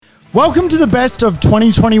Welcome to the best of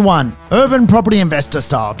 2021, Urban Property Investor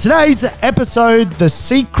Style. Today's episode, The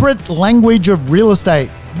Secret Language of Real Estate,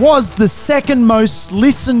 was the second most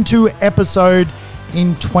listened to episode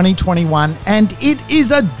in 2021, and it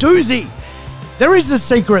is a doozy. There is a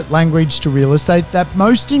secret language to real estate that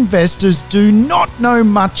most investors do not know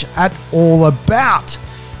much at all about.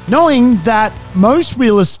 Knowing that most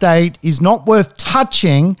real estate is not worth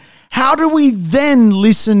touching, how do we then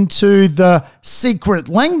listen to the secret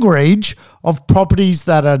language of properties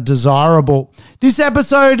that are desirable? This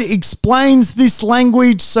episode explains this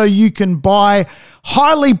language so you can buy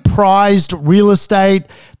highly prized real estate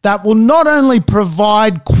that will not only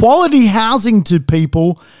provide quality housing to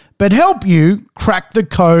people, but help you crack the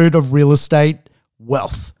code of real estate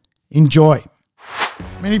wealth. Enjoy.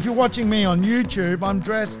 I mean, if you're watching me on YouTube, I'm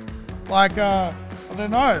dressed like a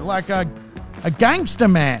gangster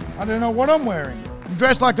man. I don't know what I'm wearing. I'm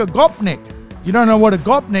dressed like a gopnik. You don't know what a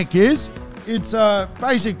gopnik is? It's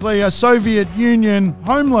basically a Soviet Union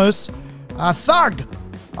homeless thug.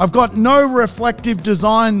 I've got no reflective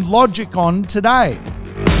design logic on today.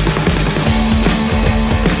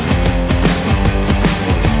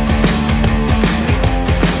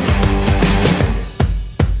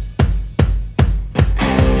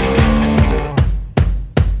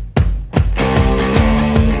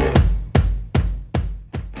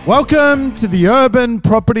 Welcome to the Urban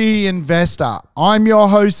Property Investor. I'm your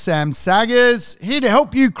host, Sam Saggers, here to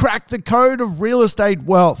help you crack the code of real estate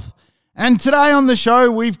wealth. And today on the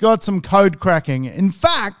show, we've got some code cracking. In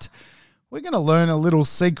fact, we're going to learn a little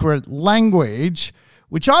secret language,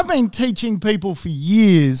 which I've been teaching people for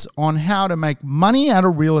years on how to make money out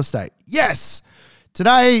of real estate. Yes,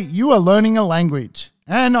 today you are learning a language.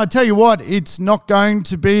 And I tell you what, it's not going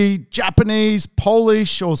to be Japanese,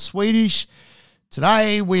 Polish, or Swedish.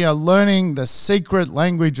 Today, we are learning the secret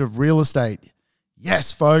language of real estate.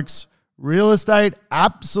 Yes, folks, real estate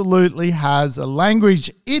absolutely has a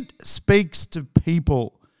language. It speaks to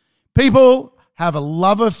people. People have a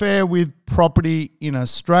love affair with property in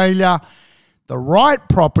Australia. The right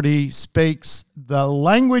property speaks the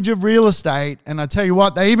language of real estate. And I tell you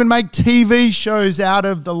what, they even make TV shows out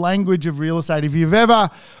of the language of real estate. If you've ever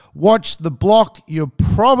watched The Block, you're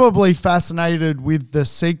probably fascinated with the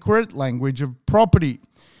secret language of property.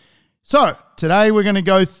 So today we're going to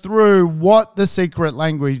go through what the secret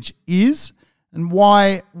language is and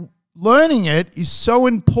why learning it is so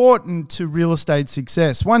important to real estate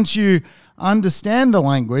success. Once you understand the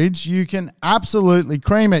language, you can absolutely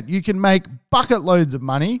cream it. You can make bucket loads of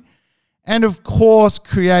money and, of course,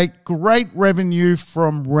 create great revenue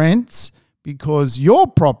from rents, because your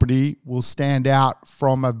property will stand out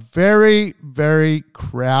from a very, very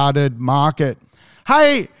crowded market.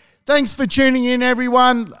 Hey, thanks for tuning in,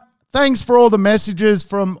 everyone. Thanks for all the messages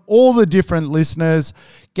from all the different listeners,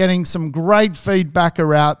 getting some great feedback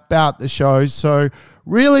about the show. So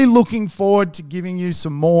really looking forward to giving you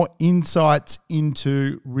some more insights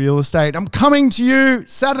into real estate. I'm coming to you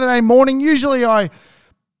Saturday morning. Usually I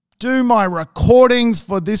do my recordings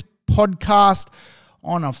for this podcast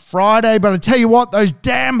on a Friday, but I tell you what, those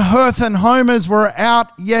damn Hearth and Homers were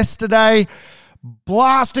out yesterday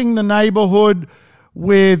blasting the neighborhood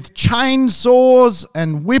with chainsaws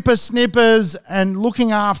and whippersnippers and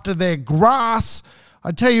looking after their grass.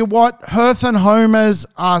 I tell you what, Hearth and Homers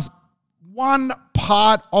are one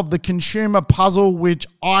part of the consumer puzzle which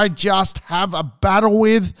I just have a battle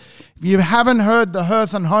with. If you haven't heard the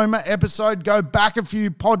Hearth and Homer episode, go back a few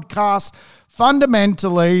podcasts.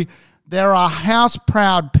 Fundamentally, there are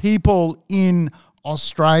house-proud people in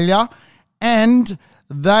Australia, and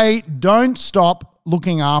they don't stop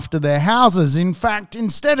looking after their houses. In fact,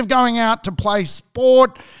 instead of going out to play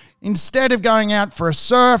sport, instead of going out for a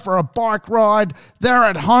surf or a bike ride, they're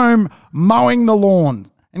at home mowing the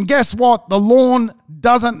lawn. And guess what? The lawn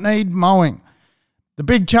doesn't need mowing. The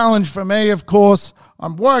big challenge for me, of course,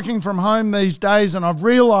 I'm working from home these days, and I've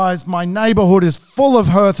realised my neighbourhood is full of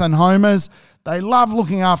Hearth and Homers. They love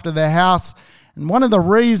looking after their house. And one of the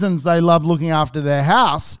reasons they love looking after their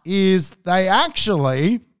house is they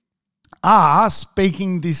actually are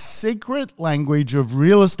speaking this secret language of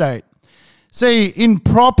real estate. See, in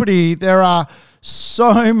property, there are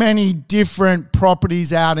so many different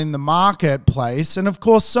properties out in the marketplace, and of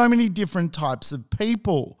course, so many different types of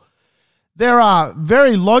people. There are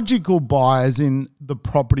very logical buyers in the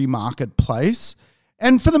property marketplace.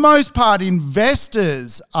 And for the most part,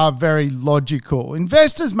 investors are very logical.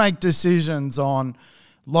 Investors make decisions on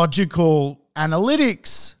logical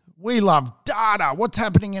analytics. We love data. What's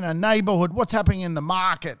happening in a neighborhood? What's happening in the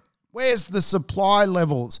market? Where's the supply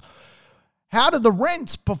levels? How do the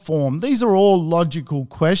rents perform? These are all logical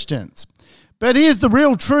questions. But here's the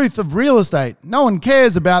real truth of real estate. No one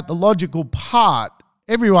cares about the logical part.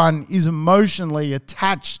 Everyone is emotionally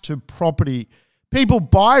attached to property. People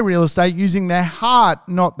buy real estate using their heart,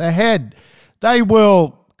 not their head. They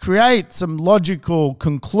will create some logical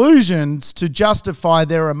conclusions to justify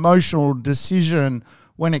their emotional decision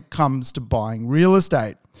when it comes to buying real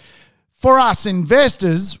estate. For us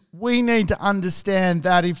investors, we need to understand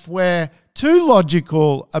that if we're too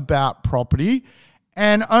logical about property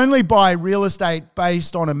and only buy real estate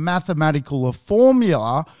based on a mathematical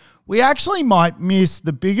formula, we actually might miss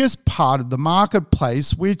the biggest part of the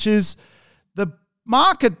marketplace, which is the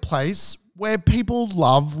marketplace where people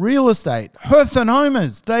love real estate. Hearth and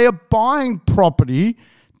homers, they are buying property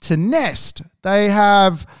to nest. They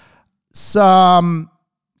have some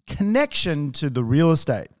connection to the real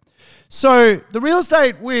estate. So the real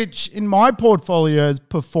estate which in my portfolio has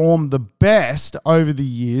performed the best over the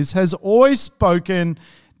years has always spoken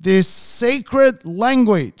this secret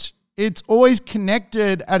language. It's always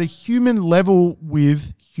connected at a human level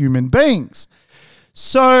with human beings.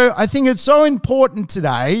 So I think it's so important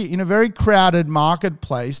today in a very crowded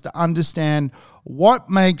marketplace to understand what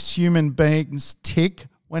makes human beings tick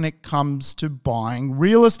when it comes to buying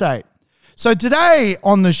real estate. So today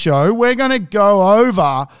on the show, we're going to go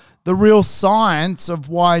over the real science of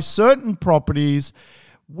why certain properties,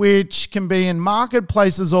 which can be in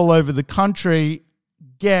marketplaces all over the country,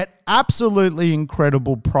 get absolutely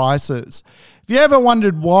incredible prices. If you ever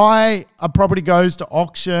wondered why a property goes to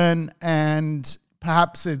auction and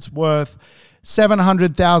perhaps it's worth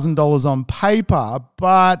 $700,000 on paper,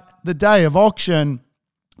 but the day of auction,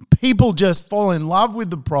 people just fall in love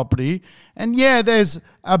with the property, and there's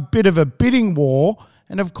a bit of a bidding war.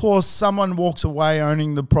 And of course, someone walks away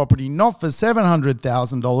owning the property not for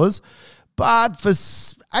 $700,000, but for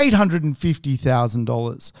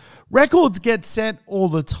 $850,000. Records get set all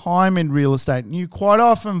the time in real estate, and you quite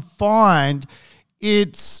often find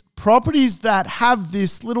it's properties that have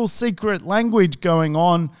this little secret language going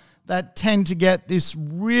on that tend to get this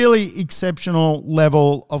really exceptional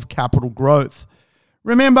level of capital growth.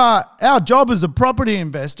 Remember, our job as a property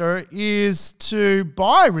investor is to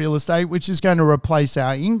buy real estate which is going to replace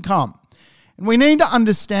our income. And we need to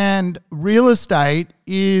understand real estate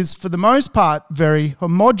is, for the most part, very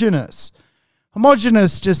homogenous.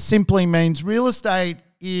 Homogenous just simply means real estate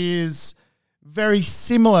is very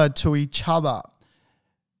similar to each other.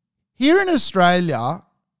 Here in Australia,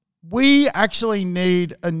 we actually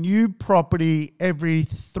need a new property every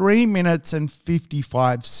 3 minutes and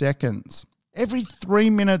 55 seconds. Every 3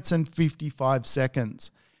 minutes and 55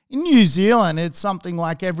 seconds. In New Zealand, it's something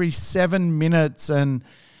like every 7 minutes and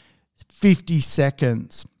 50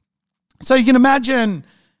 seconds. So you can imagine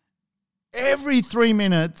every 3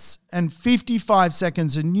 minutes and 55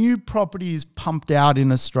 seconds, a new property is pumped out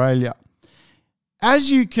in Australia.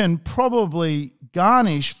 As you can probably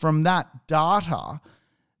garnish from that data,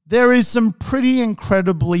 there is some pretty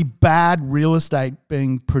incredibly bad real estate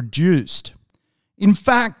being produced. In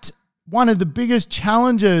fact, one of the biggest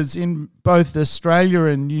challenges in both Australia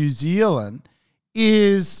and New Zealand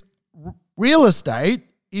is real estate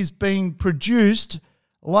is being produced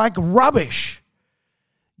like rubbish.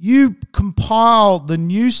 You compile the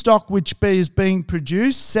new stock which is being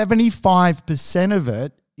produced, 75% of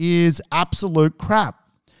it is absolute crap.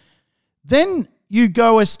 Then you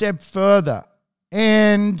go a step further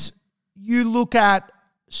and you look at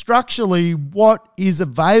structurally what is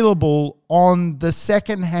available on the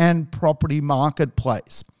second-hand property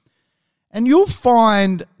marketplace. And you'll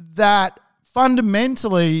find that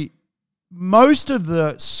fundamentally most of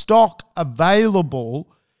the stock available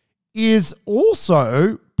is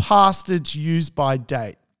also past its use-by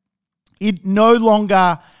date. It no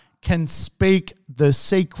longer can speak the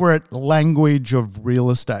secret language of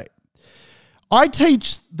real estate. I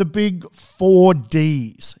teach the big 4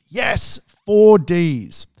 Ds. Yes, 4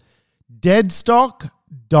 Ds. Dead stock,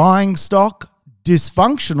 dying stock,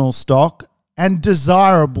 dysfunctional stock, and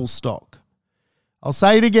desirable stock. I'll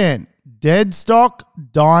say it again. Dead stock,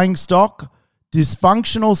 dying stock,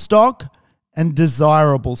 dysfunctional stock, and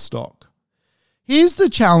desirable stock. Here's the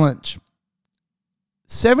challenge.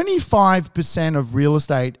 75% of real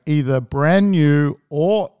estate, either brand new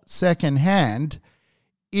or secondhand,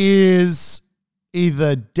 is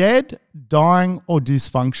either dead, dying, or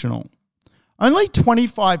dysfunctional. Only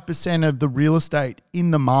 25% of the real estate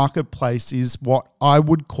in the marketplace is what I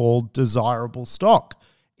would call desirable stock,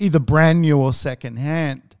 either brand new or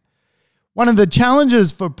secondhand. One of the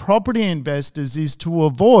challenges for property investors is to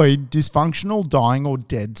avoid dysfunctional, dying, or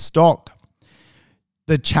dead stock.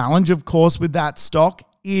 The challenge, of course, with that stock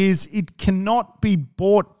is it cannot be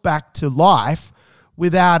brought back to life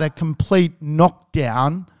without a complete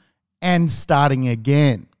knockdown and starting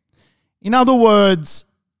again. In other words,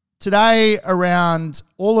 today around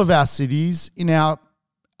all of our cities, in our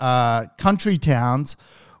country towns,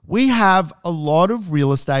 we have a lot of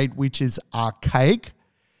real estate which is archaic.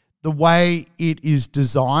 The way it is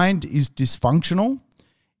designed is dysfunctional.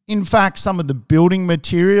 In fact, some of the building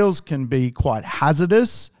materials can be quite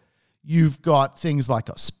hazardous. You've got things like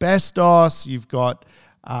asbestos. You've got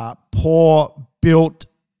poor built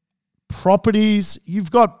properties. You've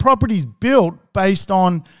got properties built based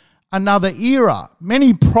on another era.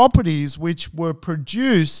 Many properties which were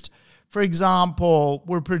produced, for example,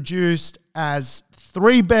 were produced as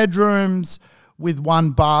 3 bedrooms with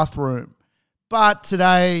 1 bathroom. But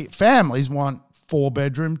today, families want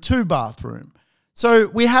 4-bedroom, 2-bathroom. So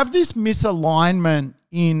we have this misalignment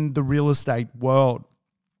in the real estate world.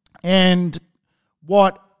 And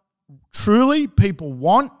what truly people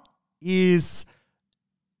want is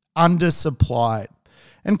undersupplied.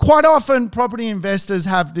 And quite often, property investors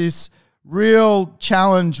have this real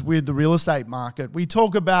challenge with the real estate market. We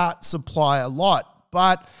talk about supply a lot,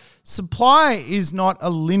 but supply is not a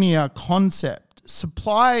linear concept.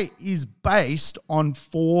 Supply is based on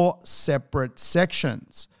 4 separate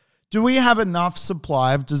sections. Do we have enough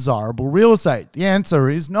supply of desirable real estate? The answer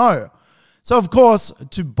is no. So, of course,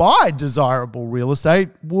 to buy desirable real estate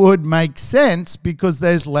would make sense because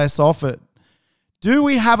there's less of it. Do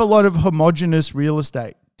we have a lot of homogenous real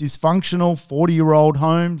estate? Dysfunctional 40-year-old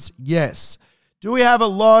homes? Yes. Do we have a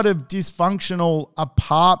lot of dysfunctional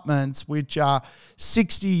apartments which are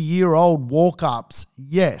 60-year-old walk-ups?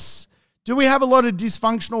 Yes. Do we have a lot of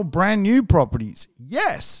dysfunctional brand new properties?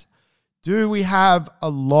 Yes. Do we have a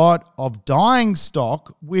lot of dying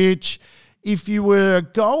stock which, if you were to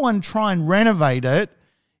go and try and renovate it,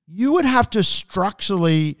 you would have to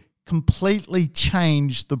structurally completely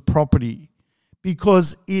change the property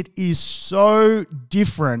because it is so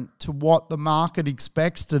different to what the market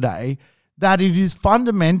expects today that it is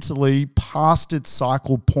fundamentally past its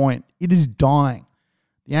cycle point. It is dying.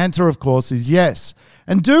 The answer, of course, is yes.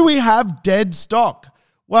 And do we have dead stock?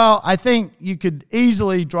 Well, I think you could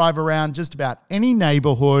easily drive around just about any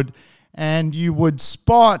neighborhood and you would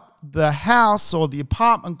spot the house or the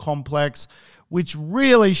apartment complex which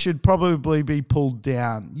really should probably be pulled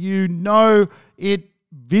down. You know it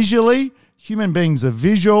visually. Human beings are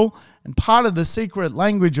visual, and part of the secret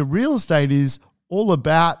language of real estate is all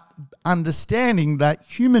about understanding that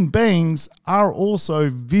human beings are also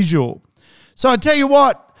visual. So I tell you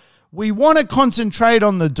what, we want to concentrate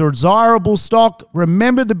on the desirable stock.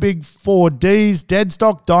 Remember the big 4 Ds: dead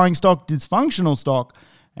stock, dying stock, dysfunctional stock,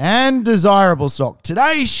 and desirable stock.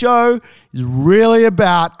 Today's show is really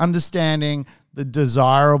about understanding the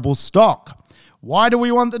desirable stock. Why do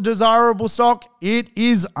we want the desirable stock? It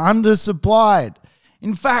is undersupplied.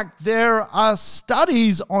 In fact, there are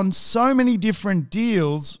studies on so many different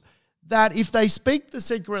deals that if they speak the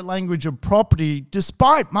secret language of property,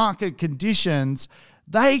 despite market conditions,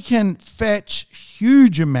 they can fetch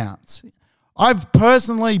huge amounts. I've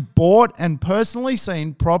personally bought and personally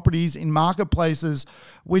seen properties in marketplaces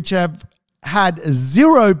which have had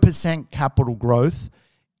 0% capital growth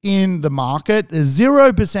in the market,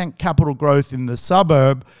 0% capital growth in the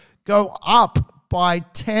suburb, go up by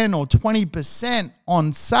 10 or 20%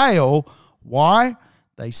 on sale. Why?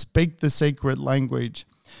 They speak the secret language.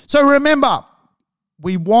 So remember,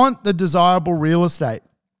 we want the desirable real estate.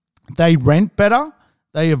 They rent better,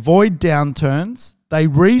 they avoid downturns, they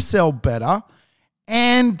resell better,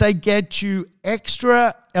 and they get you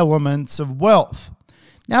extra elements of wealth.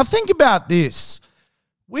 Now think about this.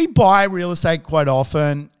 We buy real estate quite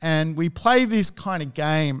often and we play this kind of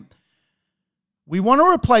game. We want to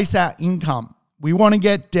replace our income. We want to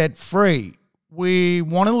get debt free. We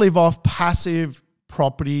want to live off passive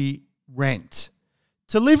property rent.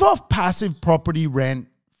 To live off passive property rent,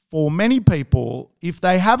 for many people, if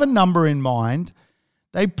they have a number in mind,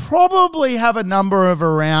 they probably have a number of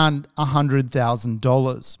around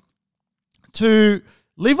 $100,000. To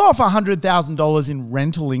live off $100,000 in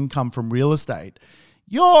rental income from real estate,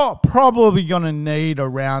 you're probably going to need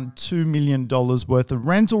around $2 million worth of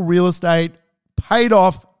rental real estate paid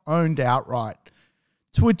off, owned outright.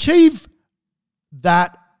 To achieve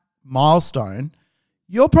that milestone,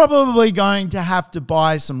 you're probably going to have to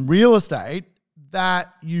buy some real estate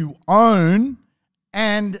that you own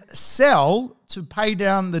and sell to pay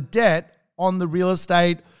down the debt on the real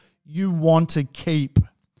estate you want to keep.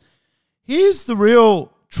 Here's the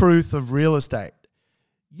real truth of real estate.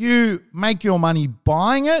 You make your money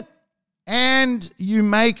buying it and you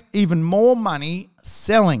make even more money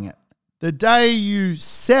selling it. The day you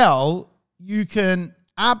sell, you can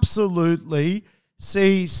absolutely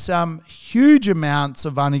see some huge amounts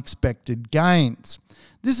of unexpected gains.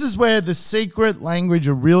 This is where the secret language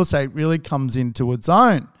of real estate really comes into its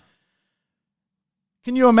own.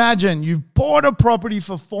 Can you imagine you've bought a property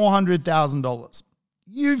for $400,000.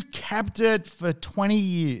 You've kept it for 20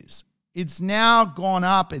 years. It's now gone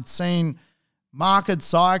up. It's seen market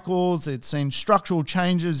cycles. It's seen structural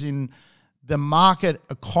changes in the market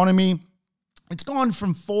economy. It's gone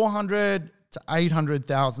from $400,000 to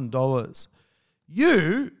 $800,000.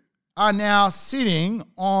 You are now sitting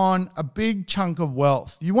on a big chunk of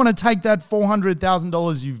wealth. You want to take that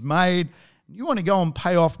 $400,000 you've made, you want to go and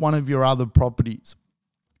pay off one of your other properties.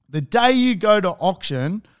 The day you go to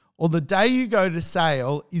auction or the day you go to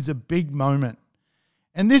sale is a big moment.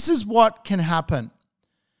 And this is what can happen.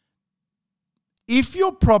 If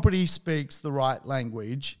your property speaks the right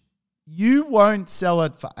language, you won't sell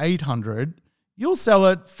it for $800,000. You'll sell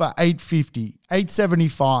it for $850,000,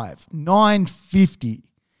 $875,000, $950,000.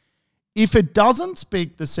 If it doesn't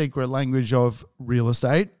speak the secret language of real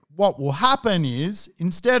estate, what will happen is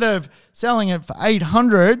instead of selling it for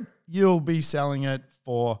 $800,000, you'll be selling it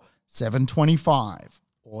for $725,000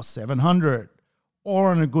 or $700,000, or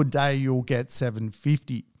on a good day you'll get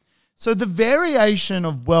 $750,000. So the variation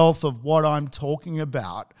of wealth of what I'm talking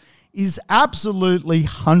about is absolutely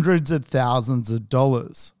hundreds of thousands of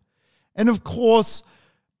dollars. And of course,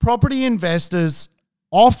 property investors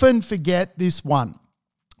often forget this one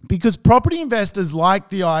because property investors like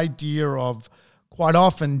the idea of quite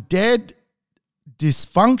often dead,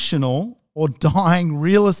 dysfunctional, or dying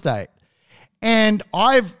real estate. And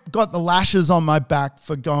I've got the lashes on my back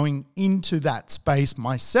for going into that space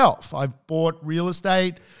myself. I've bought real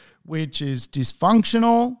estate which is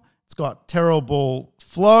dysfunctional. It's got terrible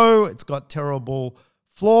flow. It's got terrible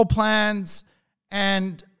floor plans.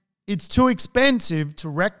 And it's too expensive to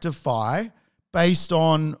rectify based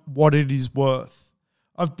on what it is worth.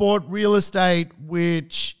 I've bought real estate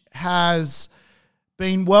which has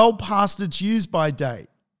been well past its use-by date.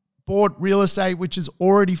 Bought real estate which is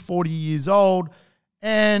already 40 years old,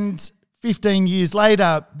 and 15 years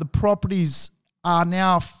later, the properties are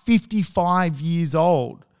now 55 years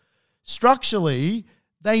old. Structurally,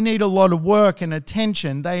 they need a lot of work and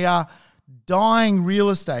attention. They are dying real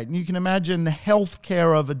estate. And you can imagine the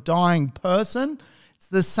healthcare of a dying person. It's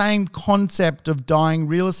the same concept of dying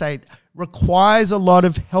real estate. Requires a lot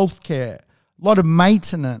of healthcare, a lot of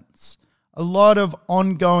maintenance, a lot of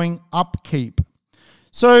ongoing upkeep.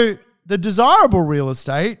 So the desirable real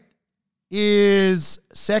estate is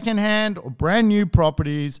secondhand or brand new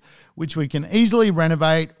properties which we can easily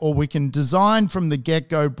renovate, or we can design from the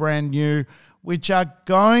get-go brand new, which are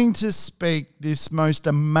going to speak this most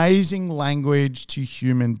amazing language to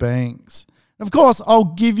human beings. Of course, I'll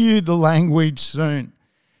give you the language soon.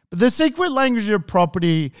 But the secret language of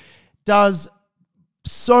property does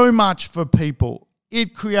so much for people.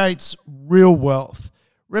 It creates real wealth.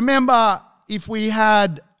 Remember, if we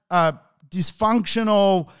had a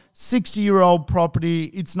dysfunctional 60-year-old property,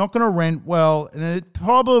 it's not going to rent well, and it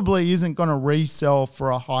probably isn't going to resell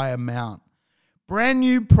for a high amount. Brand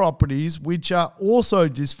new properties, which are also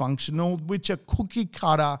dysfunctional, which are cookie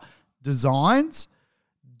cutter designs,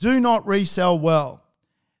 do not resell well.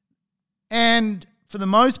 And for the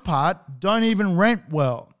most part, don't even rent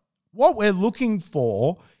well. What we're looking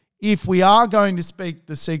for, if we are going to speak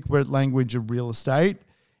the secret language of real estate,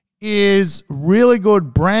 is really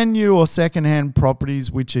good brand new or secondhand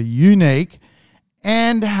properties which are unique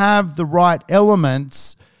and have the right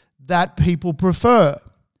elements that people prefer.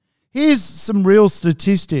 Here's some real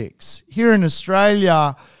statistics. Here in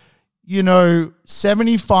Australia,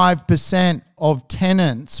 75% of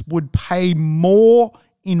tenants would pay more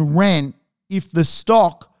in rent if the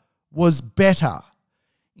stock was better.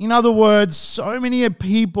 In other words, so many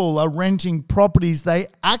people are renting properties they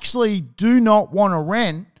actually do not want to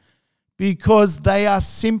rent because they are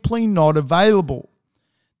simply not available.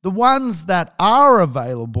 The ones that are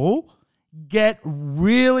available get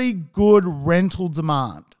really good rental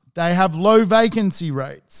demand. They have low vacancy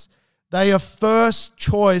rates. They are first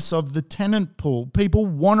choice of the tenant pool. People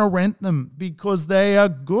want to rent them because they are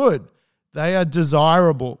good. They are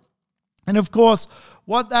desirable. And of course,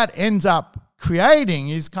 what that ends up creating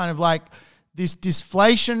is kind of like this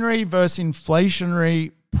deflationary versus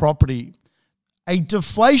inflationary property. A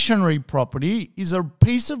deflationary property is a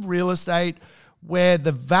piece of real estate where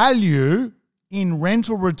the value in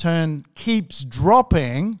rental return keeps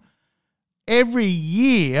dropping every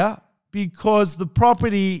year because the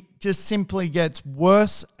property just simply gets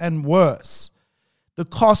worse and worse. The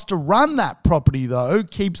cost to run that property, though,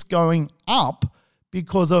 keeps going up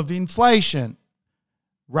because of inflation.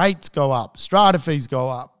 Rates go up, strata fees go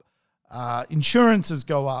up, insurances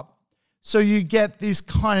go up. So you get this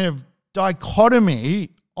kind of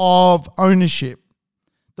dichotomy of ownership.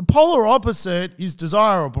 The polar opposite is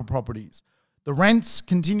desirable properties. The rents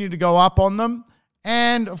continue to go up on them.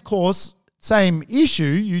 And of course, same issue,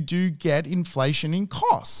 you do get inflation in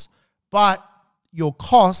costs. But your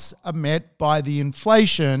costs are met by the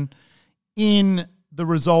inflation in the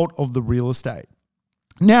result of the real estate.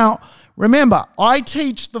 Now, remember, I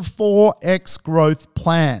teach the 4X growth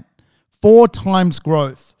plan, 4 times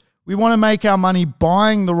growth. We want to make our money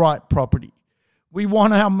buying the right property. We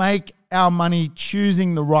want to make our money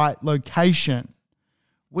choosing the right location.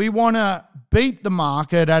 We want to beat the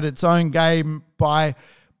market at its own game by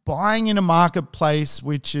buying in a marketplace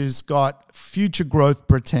which has got future growth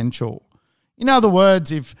potential. In other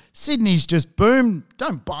words, if Sydney's just boomed,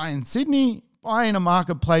 don't buy in Sydney, buy in a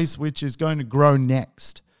marketplace which is going to grow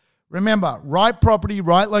next. Remember, right property,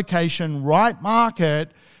 right location, right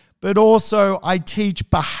market, but also I teach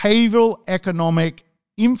behavioral economic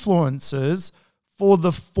influences for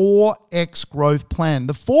the 4X growth plan.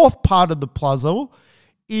 The fourth part of the puzzle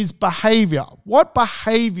is behavior. What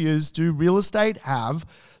behaviors do real estate have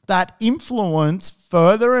that influence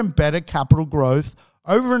further and better capital growth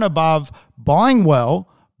over and above buying well,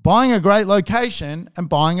 buying a great location, and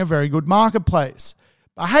buying a very good marketplace?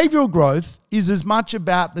 Behavioral growth is as much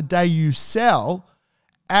about the day you sell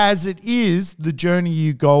as it is the journey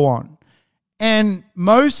you go on. And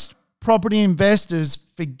most property investors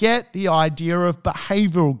forget the idea of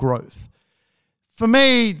behavioral growth. For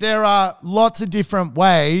me, there are lots of different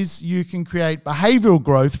ways you can create behavioral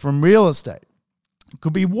growth from real estate. It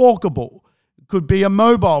could be walkable. It could be a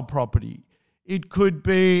mobile property. It could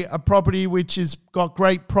be a property which has got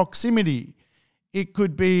great proximity. It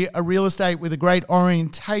could be a real estate with a great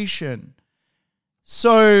orientation.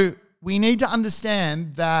 So we need to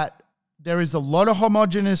understand that there is a lot of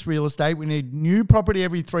homogenous real estate. We need new property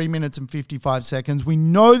every 3 minutes and 55 seconds. We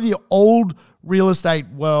know the old real estate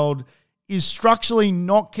world is structurally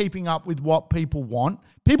not keeping up with what people want.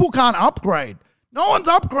 People can't upgrade. No one's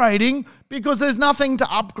upgrading because there's nothing to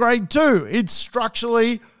upgrade to. It's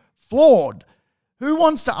structurally flawed. Who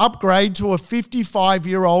wants to upgrade to a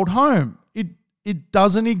 55-year-old home? It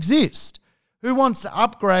doesn't exist. Who wants to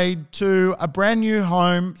upgrade to a brand new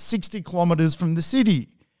home 60 kilometers from the city?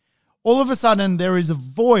 All of a sudden, there is a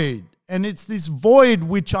void, and it's this void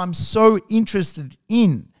which I'm so interested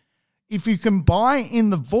in. If you can buy in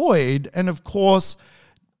the void and, of course,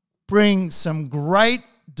 bring some great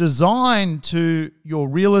design to your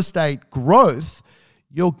real estate growth,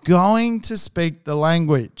 you're going to speak the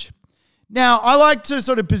language. Now, I like to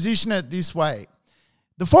sort of position it this way.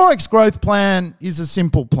 The 4X growth plan is a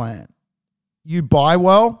simple plan. You buy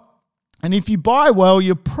well, and if you buy well,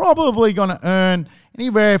 you're probably going to earn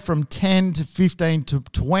anywhere from 10 to 15 to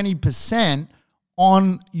 20%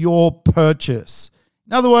 on your purchase.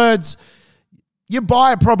 In other words, you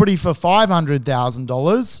buy a property for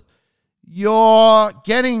 $500,000, you're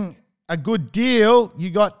getting a good deal,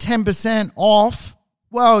 you got 10% off,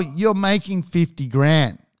 well, you're making 50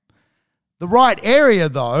 grand. The right area,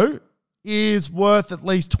 though, is worth at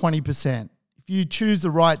least 20%. If you choose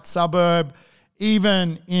the right suburb,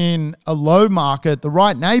 even in a low market, the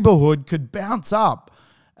right neighborhood could bounce up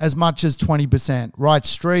as much as 20%. Right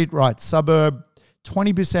street, right suburb,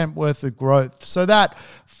 20% worth of growth. So that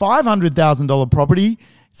 $500,000 property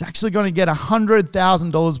is actually going to get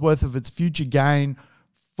 $100,000 worth of its future gain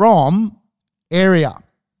from area.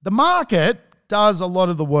 The market does a lot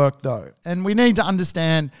of the work, though, and we need to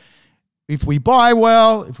understand if we buy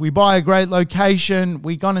well, if we buy a great location,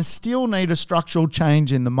 we're going to still need a structural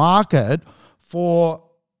change in the market for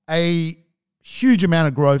a huge amount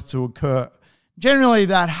of growth to occur. Generally,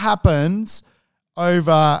 that happens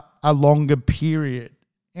over a longer period.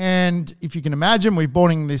 And if you can imagine, we've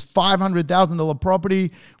bought in this $500,000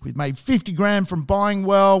 property. We've made 50 grand from buying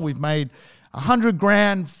well. We've made 100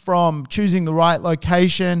 grand from choosing the right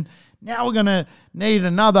location. Now we're going to need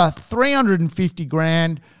another 350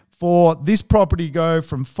 grand for this property to go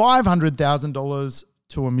from $500,000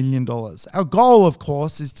 to $1 million. Our goal, of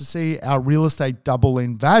course, is to see our real estate double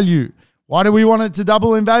in value. Why do we want it to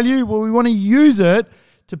double in value? Well, we want to use it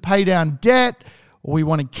to pay down debt, or we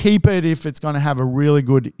want to keep it if it's going to have a really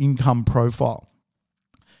good income profile.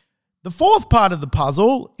 The fourth part of the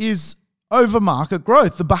puzzle is over market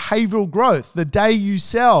growth, the behavioral growth. The day you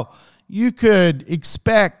sell, you could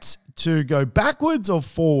expect to go backwards or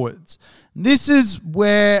forwards. This is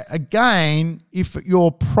where, again, if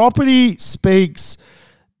your property speaks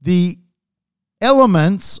the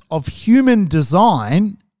elements of human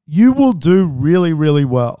design, you will do really, really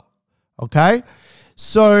well. Okay?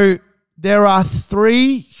 So there are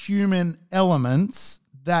three human elements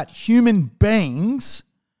that human beings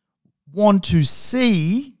want to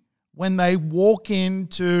see when they walk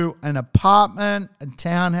into an apartment, a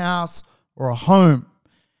townhouse, or a home.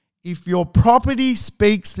 If your property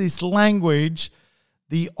speaks this language,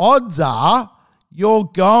 the odds are you're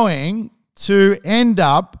going to end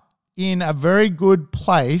up in a very good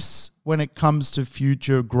place when it comes to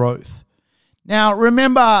future growth. Now,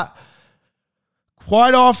 remember,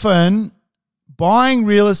 quite often, buying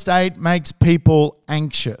real estate makes people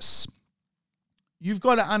anxious. You've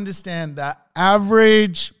got to understand that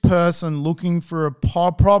average person looking for a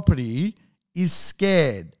property is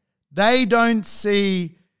scared. They don't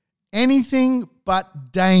see anything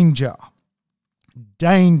but danger.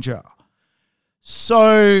 Danger.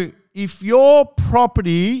 So if your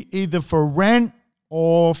property, either for rent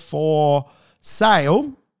or for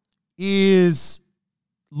sale, is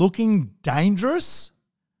looking dangerous,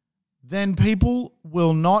 then people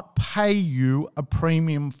will not pay you a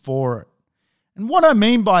premium for it. And what I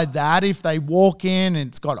mean by that, if they walk in and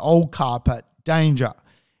it's got old carpet, danger.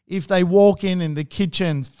 If they walk in and the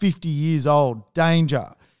kitchen's 50 years old, danger.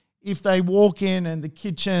 If they walk in and the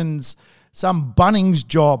kitchen's some Bunnings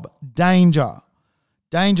job, danger.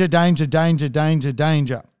 Danger, danger, danger, danger,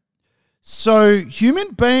 danger. So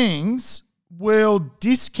human beings will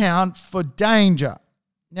discount for danger.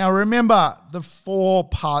 Now remember the 4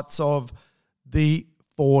 parts of the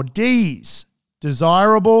 4 Ds: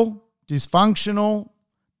 desirable, dysfunctional,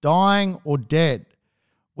 dying, or dead.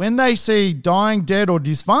 When they see dying, dead, or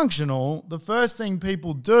dysfunctional, the first thing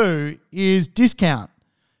people do is discount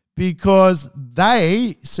because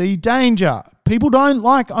they see danger. People don't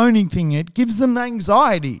like owning things. It gives them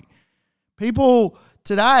anxiety. People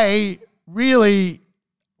today, really,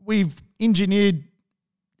 we've engineered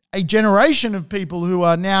a generation of people who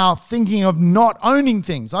are now thinking of not owning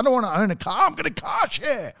things. I don't want to own a car. I'm going to car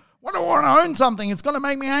share. Why do I want to own something? It's going to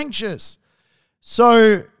make me anxious.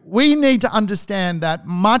 So we need to understand that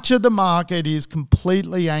much of the market is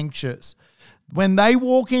completely anxious. When they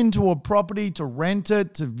walk into a property to rent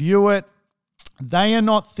it, to view it, they are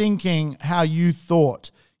not thinking how you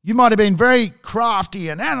thought. You might have been very crafty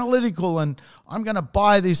and analytical and I'm going to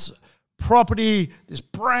buy this property, this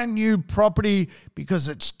brand new property because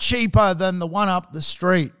it's cheaper than the one up the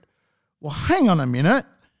street. Well, hang on a minute.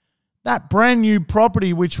 That brand new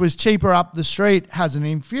property, which was cheaper up the street, has an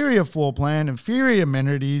inferior floor plan, inferior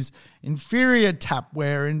amenities, inferior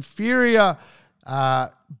tapware, inferior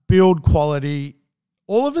build quality.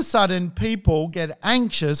 All of a sudden, people get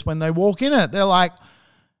anxious when they walk in it. They're like,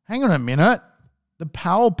 hang on a minute. The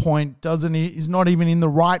PowerPoint is not even in the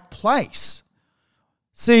right place.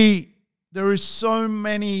 See, there is so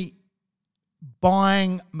many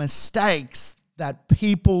buying mistakes that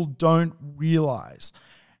people don't realize.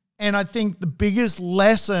 And I think the biggest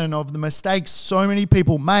lesson of the mistakes so many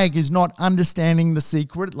people make is not understanding the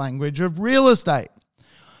secret language of real estate.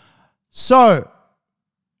 So,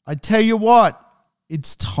 I tell you what,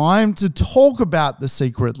 it's time to talk about the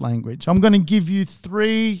secret language. I'm going to give you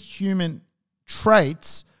 3 human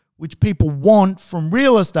traits which people want from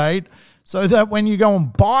real estate so that when you go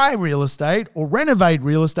and buy real estate or renovate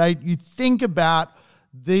real estate, you think about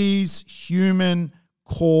these human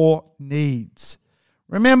core needs.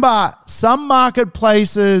 Remember, some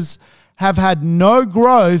marketplaces have had no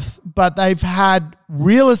growth, but they've had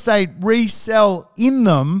real estate resell in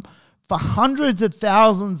them for hundreds of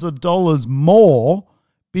thousands of dollars more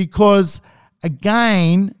because,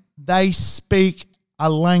 again, they speak a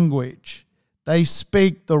language. They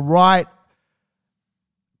speak the right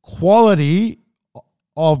quality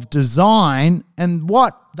of design, and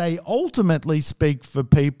what they ultimately speak for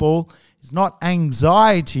people is not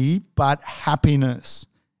anxiety, but happiness.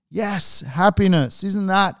 Yes, happiness. Isn't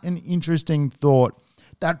that an interesting thought?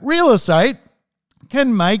 That real estate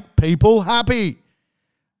can make people happy.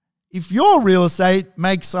 If your real estate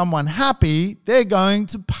makes someone happy, they're going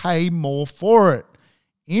to pay more for it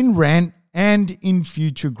in rent and in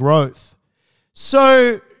future growth.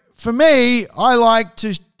 So for me, I like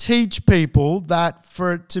to teach people that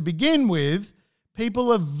to begin with,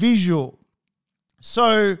 people are visual.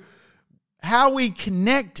 So how we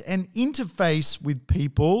connect and interface with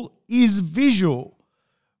people is visual.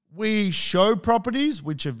 We show properties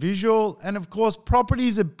which are visual, and of course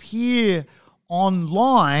properties appear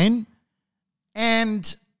online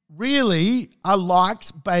and really are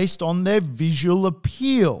liked based on their visual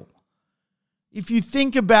appeal. If you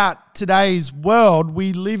think about today's world,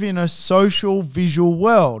 we live in a social visual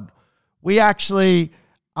world. We actually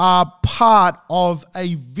are part of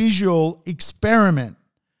a visual experiment.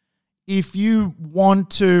 if you want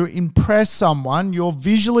to impress someone, you're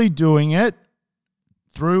visually doing it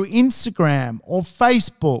through Instagram or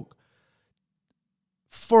Facebook.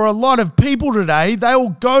 For a lot of people today, they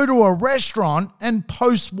will go to a restaurant and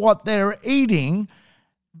post what they're eating,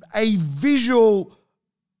 a visual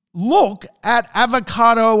look at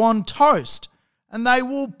avocado on toast, and they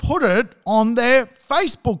will put it on their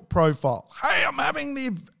Facebook profile. Hey, I'm having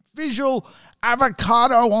the visual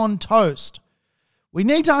avocado on toast. We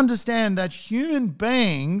need to understand that human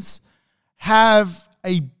beings have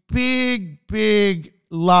a big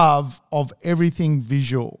love of everything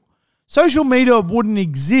visual. Social media wouldn't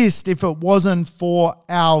exist if it wasn't for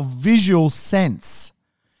our visual sense.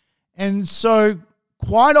 And so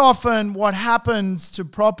quite often what happens to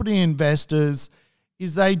property investors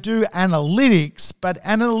is they do analytics, but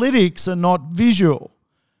analytics are not visual.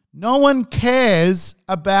 No one cares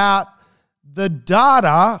about the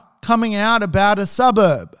data coming out about a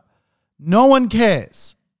suburb. No one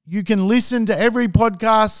cares. You can listen to every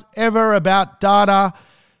podcast ever about data.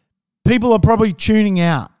 People are probably tuning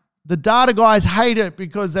out. The data guys hate it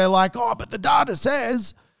because they're like, oh, but the data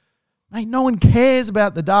says. Mate, no one cares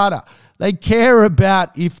about the data. They care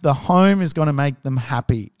about if the home is going to make them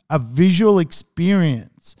happy, a visual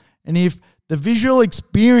experience. And if the visual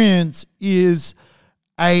experience is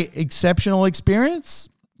an exceptional experience,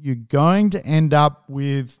 you're going to end up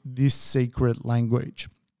with this secret language.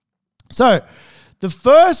 So the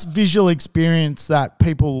first visual experience that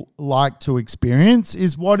people like to experience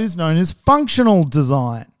is what is known as functional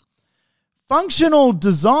design. Functional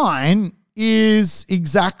design is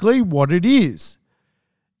exactly what it is.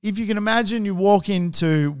 If you can imagine, you walk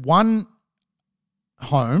into one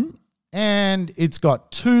home and it's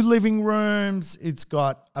got 2 living rooms, it's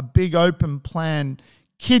got a big open plan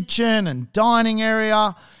kitchen and dining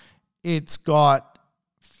area, it's got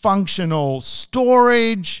functional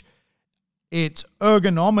storage, it's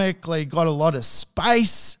ergonomically got a lot of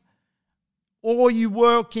space. Or you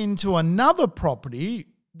walk into another property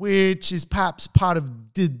which is perhaps part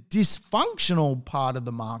of the dysfunctional part of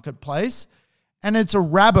the marketplace, and it's a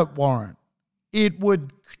rabbit warren. It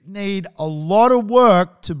would need a lot of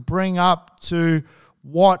work to bring up to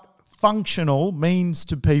what functional means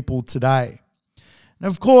to people today. And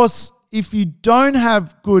of course, if you don't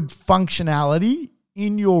have good functionality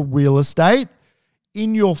in your real estate,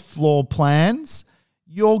 in your floor plans,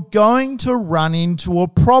 you're going to run into a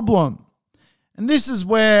problem. And this is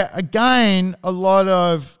where, again, a lot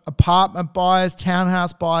of apartment buyers,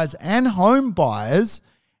 townhouse buyers, and home buyers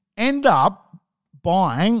end up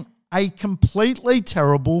buying a completely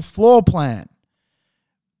terrible floor plan.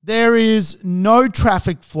 There is no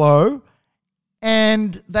traffic flow,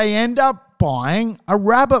 and they end up buying a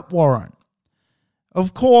rabbit warren.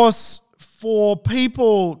 Of course, for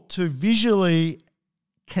people to visually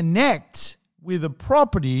connect with a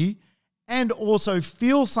property and also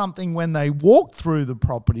feel something when they walk through the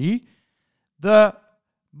property, the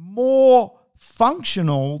more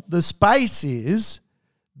functional the space is,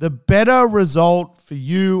 the better result for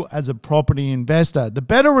you as a property investor, the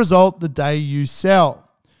better result the day you sell.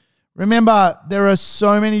 Remember, there are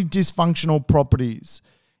so many dysfunctional properties.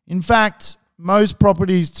 In fact, most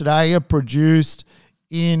properties today are produced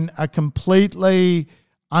in a completely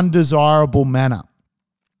undesirable manner.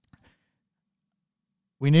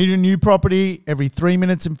 We need a new property every 3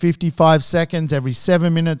 minutes and 55 seconds, every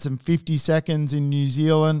 7 minutes and 50 seconds in New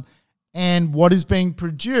Zealand. And what is being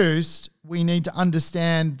produced, we need to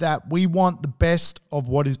understand that we want the best of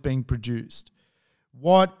what is being produced.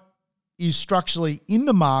 What is structurally in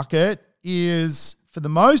the market is, for the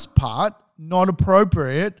most part, not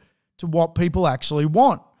appropriate to what people actually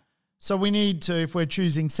want. So we need to, if we're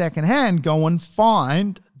choosing secondhand, go and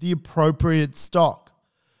find the appropriate stock.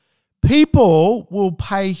 People will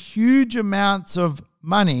pay huge amounts of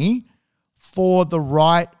money for the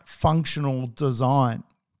right functional design.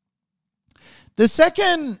 The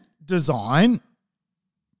second design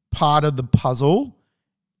part of the puzzle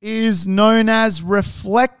is known as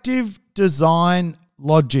reflective design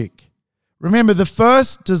logic. Remember, the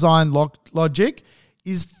first design logic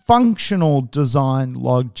is functional design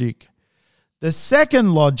logic. The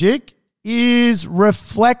second logic is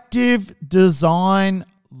reflective design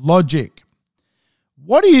logic.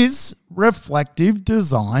 What is reflective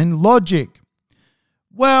design logic?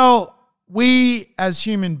 Well, we as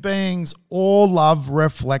human beings all love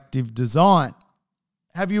reflective design.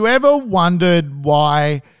 Have you ever wondered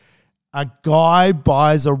why a guy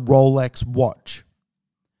buys a Rolex watch?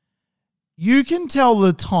 You can tell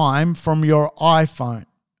the time from your iPhone.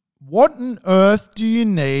 What on earth do you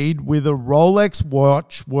need with a Rolex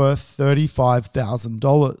watch worth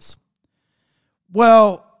 $35,000?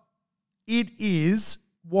 Well, it is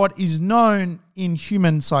what is known in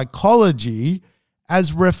human psychology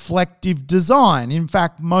as reflective design. In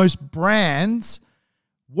fact, most brands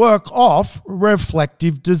work off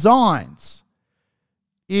reflective designs.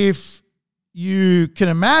 If you can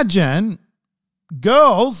imagine,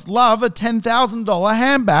 girls love a $10,000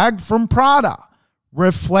 handbag from Prada.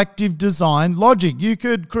 Reflective design logic. You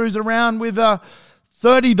could cruise around with a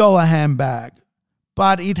 $30 handbag,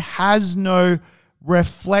 but it has no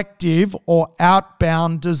reflective or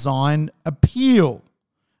outbound design appeal.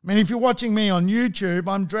 I mean, if you're watching me on YouTube,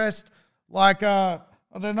 I'm dressed like a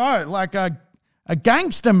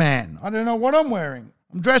gangster man. I don't know what I'm wearing.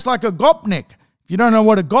 I'm dressed like a gopnik. If you don't know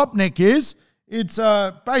what a gopnik is, it's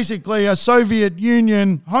basically a Soviet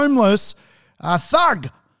Union homeless thug.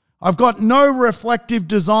 I've got no reflective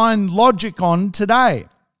design logic on today.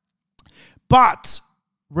 But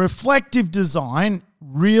reflective design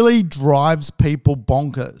really drives people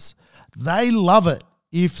bonkers. They love it.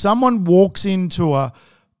 If someone walks into a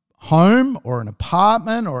home or an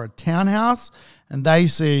apartment or a townhouse and they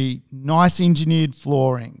see nice engineered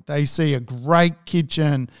flooring, they see a great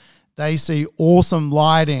kitchen, they see awesome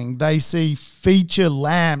lighting, they see feature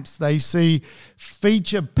lamps, they see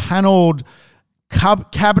feature paneled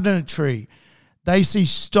cabinetry, they see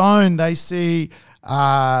stone, they see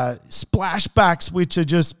splashbacks which are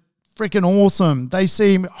just freaking awesome, they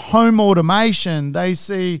see home automation, they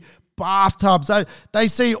see bathtubs, they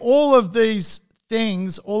see all of these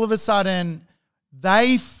things. All of a sudden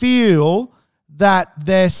they feel that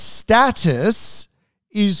their status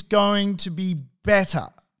is going to be better.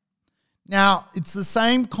 Now, it's the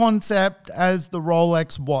same concept as the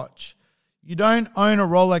Rolex watch. You don't own a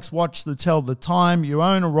Rolex watch to tell the time. You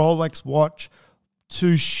own a Rolex watch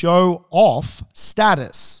to show off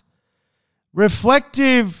status.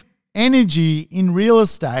 Reflective energy in real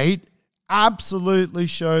estate absolutely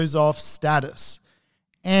shows off status.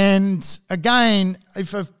 And again,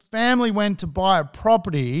 if a family went to buy a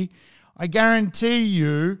property, I guarantee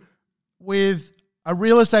you with a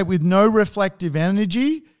real estate with no reflective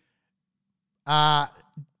energy,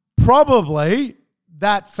 probably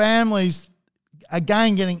that family's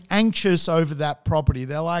again getting anxious over that property.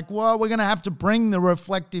 They're like, well, we're going to have to bring the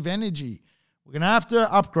reflective energy. We're going to have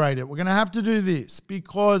to upgrade it. We're going to have to do this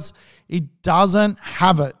because it doesn't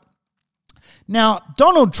have it. Now,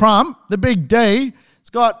 Donald Trump, the big D, has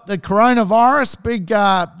got the coronavirus,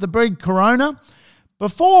 the big corona.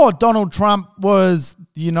 Before Donald Trump was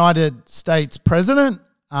the United States president,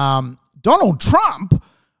 Donald Trump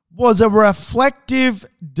was a reflective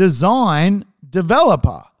design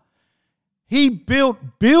developer. He built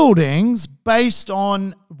buildings based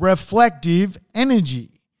on reflective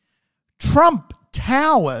energy. Trump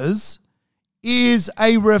Towers is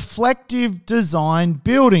a reflective design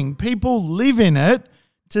building. People live in it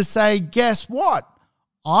to say, guess what?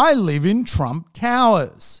 I live in Trump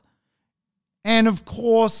Towers. And of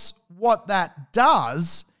course, what that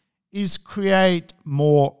does is create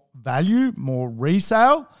more value, more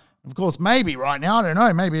resale. Of course, maybe right now, I don't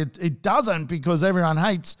know, maybe it doesn't because everyone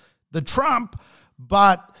hates the Trump,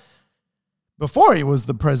 but before he was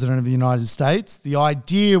the president of the United States, the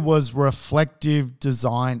idea was reflective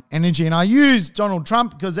design energy. And I use Donald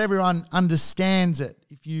Trump because everyone understands it.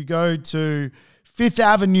 If you go to Fifth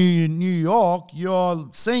Avenue in New York, you're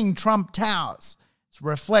seeing Trump Towers. It's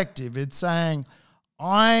reflective. It's saying,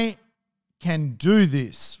 I can do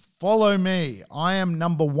this. Follow me. I am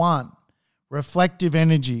number one. Reflective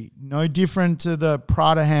energy. No different to the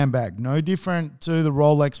Prada handbag. No different to the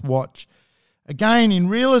Rolex watch. Again, in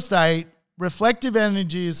real estate, reflective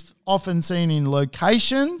energy is often seen in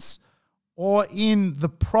locations or in the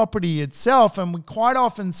property itself. And we quite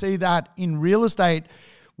often see that in real estate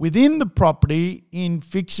within the property in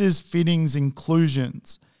fixtures, fittings,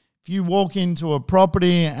 inclusions. If you walk into a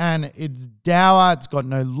property and it's dour, it's got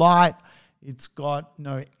no light, it's got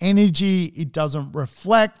no energy, it doesn't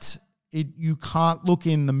reflect, you can't look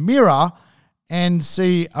in the mirror and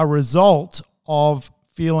see a result of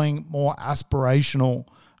feeling more aspirational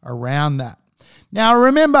around that. Now,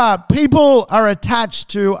 remember, people are attached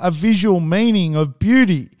to a visual meaning of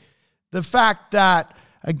beauty. The fact that,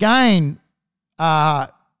 again,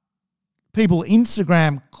 people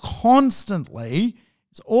Instagram constantly,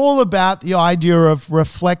 it's all about the idea of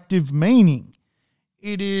reflective meaning.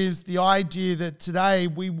 It is the idea that today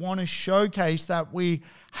we want to showcase that we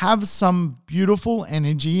have some beautiful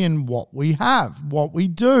energy in what we have, what we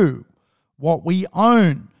do, what we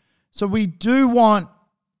own. So we do want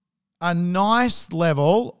a nice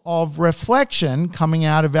level of reflection coming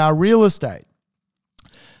out of our real estate.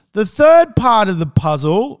 The third part of the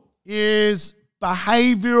puzzle is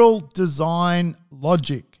behavioral design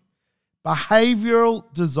logic. Behavioral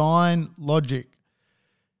design logic.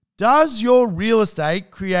 Does your real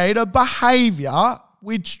estate create a behavior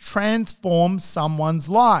which transforms someone's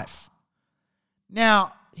life?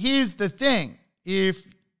 Now, here's the thing. If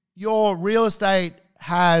your real estate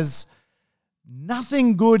has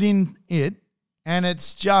nothing good in it and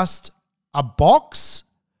it's just a box,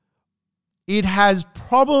 it has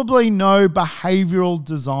probably no behavioral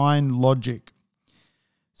design logic.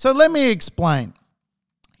 So let me explain.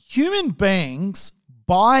 Human beings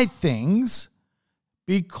buy things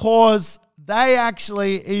because they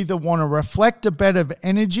actually either want to reflect a bit of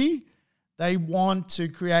energy, they want to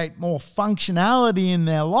create more functionality in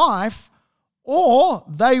their life, or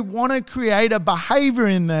they want to create a behavior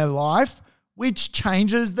in their life which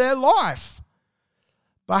changes their life.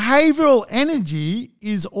 Behavioral energy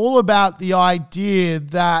is all about the idea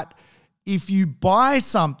that if you buy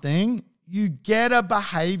something, you get a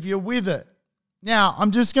behavior with it. Now,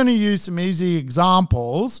 I'm just going to use some easy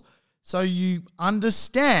examples so you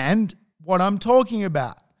understand what I'm talking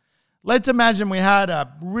about. Let's imagine we had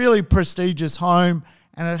a really prestigious home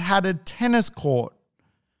and it had a tennis court.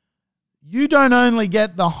 You don't only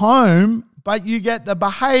get the home, but you get the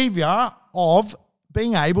behavior of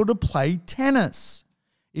being able to play tennis.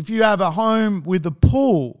 If you have a home with a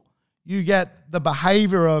pool, you get the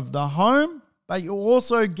behavior of the home, but you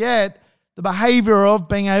also get the behavior of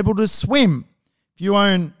being able to swim. If you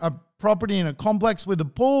own a property in a complex with a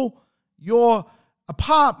pool, your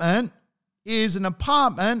apartment is an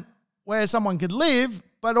apartment where someone could live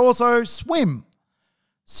but also swim.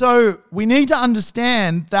 So we need to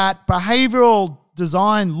understand that behavioral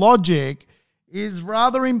design logic is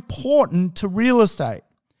rather important to real estate.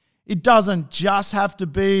 It doesn't just have to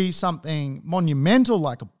be something monumental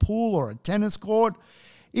like a pool or a tennis court.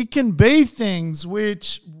 It can be things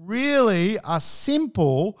which really are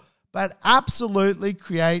simple but absolutely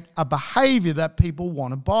create a behavior that people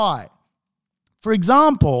want to buy. For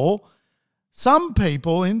example, some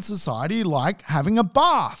people in society like having a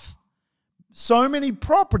bath. So many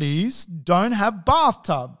properties don't have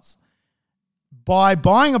bathtubs. By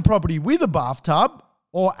buying a property with a bathtub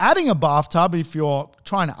or adding a bathtub if you're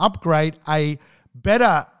trying to upgrade a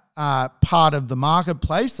better part of the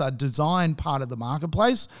marketplace, a design part of the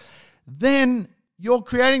marketplace, then you're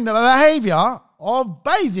creating the behavior of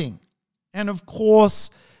bathing. And of course,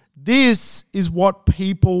 this is what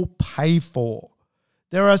people pay for.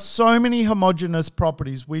 There are so many homogeneous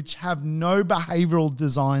properties which have no behavioral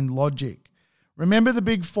design logic. Remember the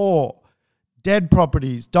big four: dead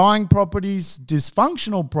properties, dying properties,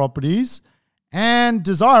 dysfunctional properties, and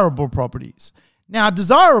desirable properties. Now,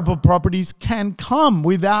 desirable properties can come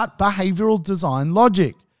without behavioral design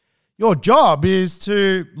logic. Your job is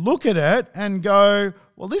to look at it and go,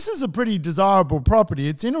 well, this is a pretty desirable property.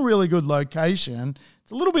 It's in a really good location.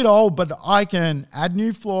 It's a little bit old, but I can add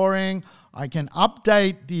new flooring. I can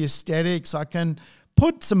update the aesthetics. I can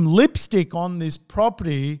put some lipstick on this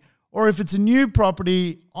property. Or if it's a new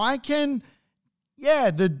property, I can,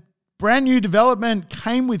 the brand new development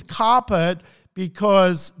came with carpet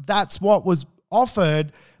because that's what was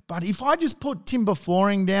offered. But if I just put timber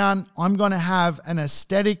flooring down, I'm going to have an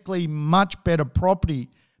aesthetically much better property.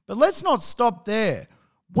 But let's not stop there.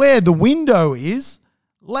 Where the window is,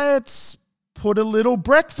 let's put a little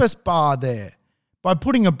breakfast bar there. By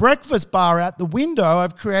putting a breakfast bar out the window,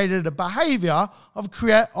 I've created a behavior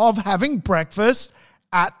of having breakfast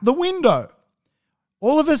at the window.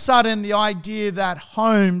 All of a sudden, the idea that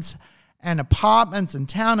homes and apartments and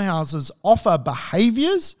townhouses offer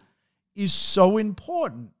behaviors is so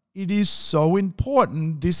important. It is so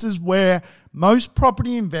important. This is where most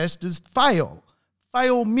property investors fail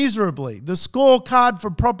miserably. The scorecard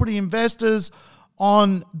for property investors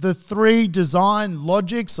on the 3 design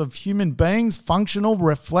logics of human beings: functional,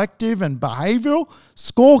 reflective, and behavioral.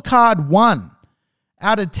 Scorecard 1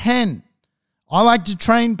 out of 10. I like to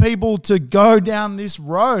train people to go down this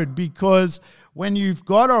road because when you've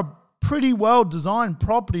got a pretty well-designed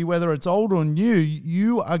property, whether it's old or new,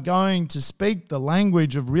 you are going to speak the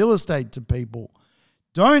language of real estate to people.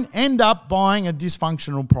 Don't end up buying a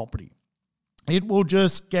dysfunctional property. It will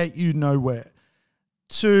just get you nowhere.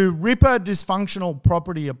 To rip a dysfunctional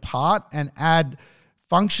property apart and add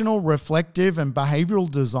functional, reflective, and behavioral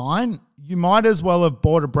design, you might as well have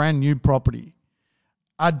bought a brand new property.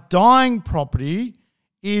 A dying property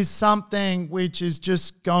is something which is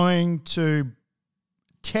just going to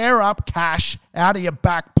tear up cash out of your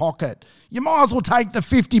back pocket. You might as well take the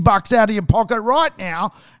 $50 out of your pocket right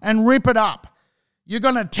now and rip it up. You're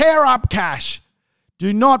going to tear up cash.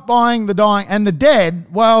 Do not buying the dying. And the dead,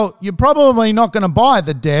 well, you're probably not going to buy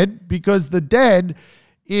the dead because the dead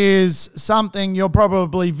is something you're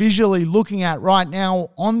probably visually looking at right now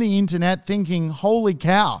on the internet thinking, holy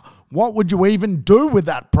cow, what would you even do with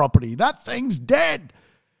that property? That thing's dead.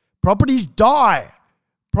 Properties die.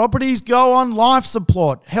 Properties go on life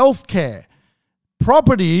support, healthcare.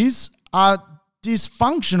 Properties are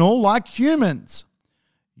dysfunctional like humans.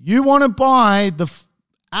 You want to buy the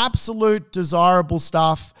absolute desirable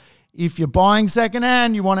stuff. If you're buying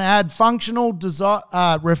secondhand, you want to add functional,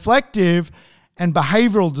 reflective, and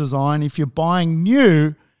behavioral design. If you're buying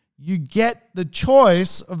new, you get the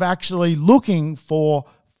choice of actually looking for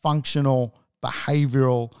functional,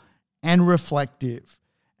 behavioral, and reflective.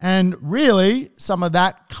 And really, some of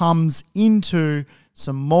that comes into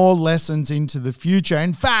some more lessons into the future.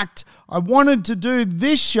 In fact, I wanted to do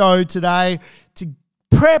this show today to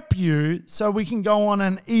prep you so we can go on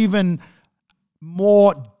an even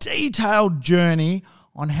more detailed journey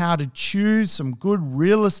on how to choose some good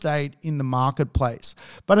real estate in the marketplace.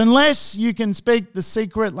 But unless you can speak the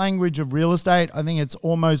secret language of real estate, I think it's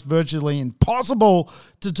almost virtually impossible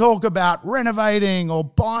to talk about renovating or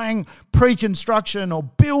buying pre-construction or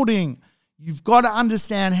building. You've got to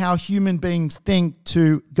understand how human beings think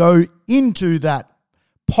to go into that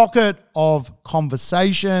pocket of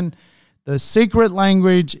conversation. The secret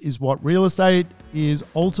language is what real estate is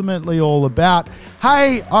ultimately all about.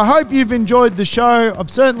 Hey, I hope you've enjoyed the show.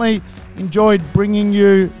 I've certainly enjoyed bringing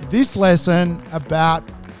you this lesson about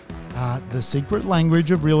the secret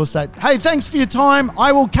language of real estate. Hey, thanks for your time.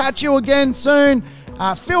 I will catch you again soon.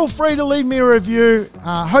 Feel free to leave me a review.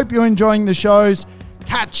 Hope you're enjoying the shows.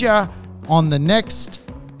 Catch you on the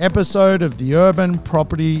next episode of The Urban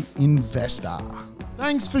Property Investor.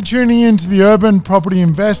 Thanks for tuning in to The Urban Property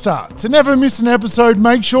Investor. To never miss an episode,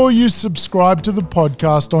 make sure you subscribe to the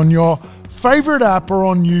podcast on your favorite app or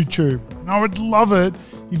on YouTube. And I would love it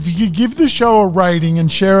if you could give the show a rating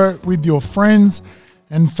and share it with your friends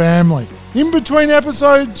and family. In between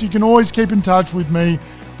episodes, you can always keep in touch with me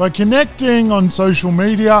by connecting on social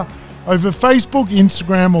media over Facebook,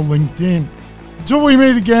 Instagram, or LinkedIn. Until we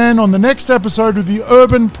meet again on the next episode of The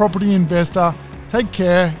Urban Property Investor, take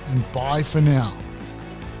care and bye for now.